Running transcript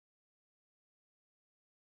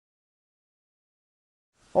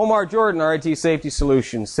Omar Jordan, RIT Safety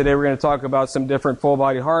Solutions. Today we're going to talk about some different full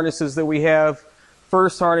body harnesses that we have.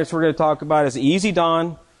 First harness we're going to talk about is Easy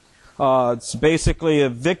Don. It's basically a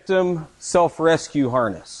victim self-rescue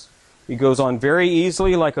harness. It goes on very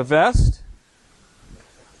easily like a vest.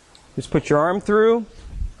 Just put your arm through.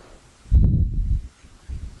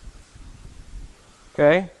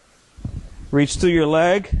 Okay. Reach through your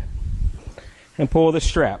leg and pull the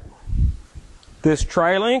strap. This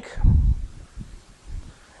tri-link,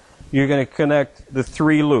 you're going to connect the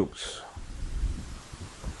 3 loops.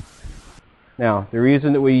 Now, the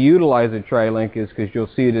reason that we utilize a tri-link is because you'll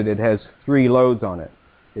see that it has 3 loads on it.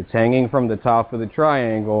 It's hanging from the top of the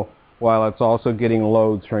triangle while it's also getting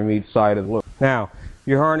loads from each side of the loop. Now,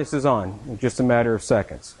 your harness is on in just a matter of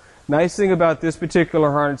seconds. Nice thing about this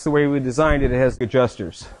particular harness, the way we designed it, it has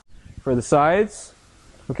adjusters for the sides.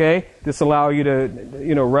 Okay, this allows you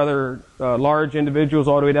to, rather large individuals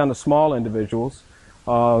all the way down to small individuals.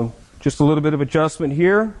 Just a little bit of adjustment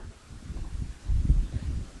here,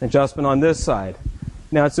 adjustment on this side.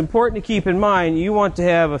 Now it's important to keep in mind you want to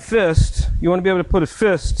have a fist, you want to be able to put a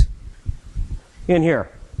fist in here.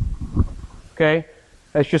 Okay,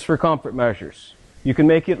 that's just for comfort measures. You can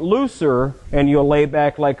make it looser and you'll lay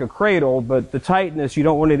back like a cradle, but the tightness, you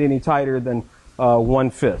don't want it any tighter than 1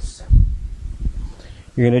 fist.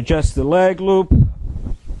 You're going to adjust the leg loop.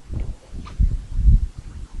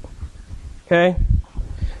 Okay,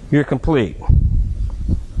 you're complete.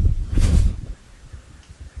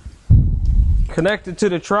 Connected to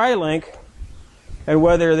the tri-link, and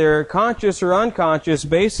whether they're conscious or unconscious,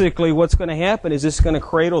 basically what's going to happen is it's going to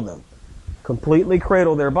cradle them. Completely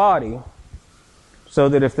cradle their body, so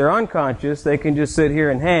that if they're unconscious, they can just sit here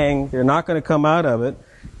and hang. They're not going to come out of it.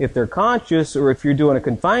 If they're conscious, or if you're doing a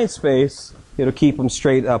confined space, it'll keep them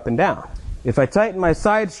straight up and down. If I tighten my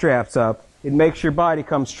side straps up, it makes your body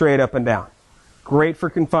come straight up and down. Great for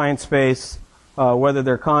confined space, whether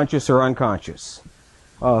they're conscious or unconscious.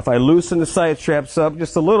 If I loosen the side straps up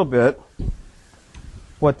just a little bit,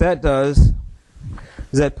 what that does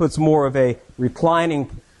is that puts more of a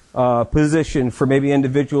reclining position for maybe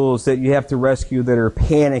individuals that you have to rescue that are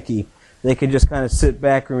panicky. They can just kind of sit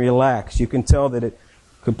back and relax. You can tell that it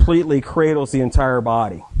completely cradles the entire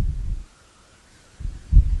body.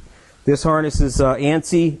 This harness is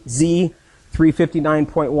ANSI Z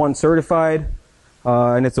 359.1 certified,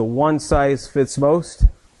 and it's a one size fits most.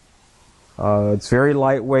 It's very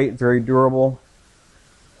lightweight, very durable.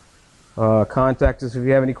 Contact us if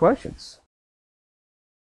you have any questions.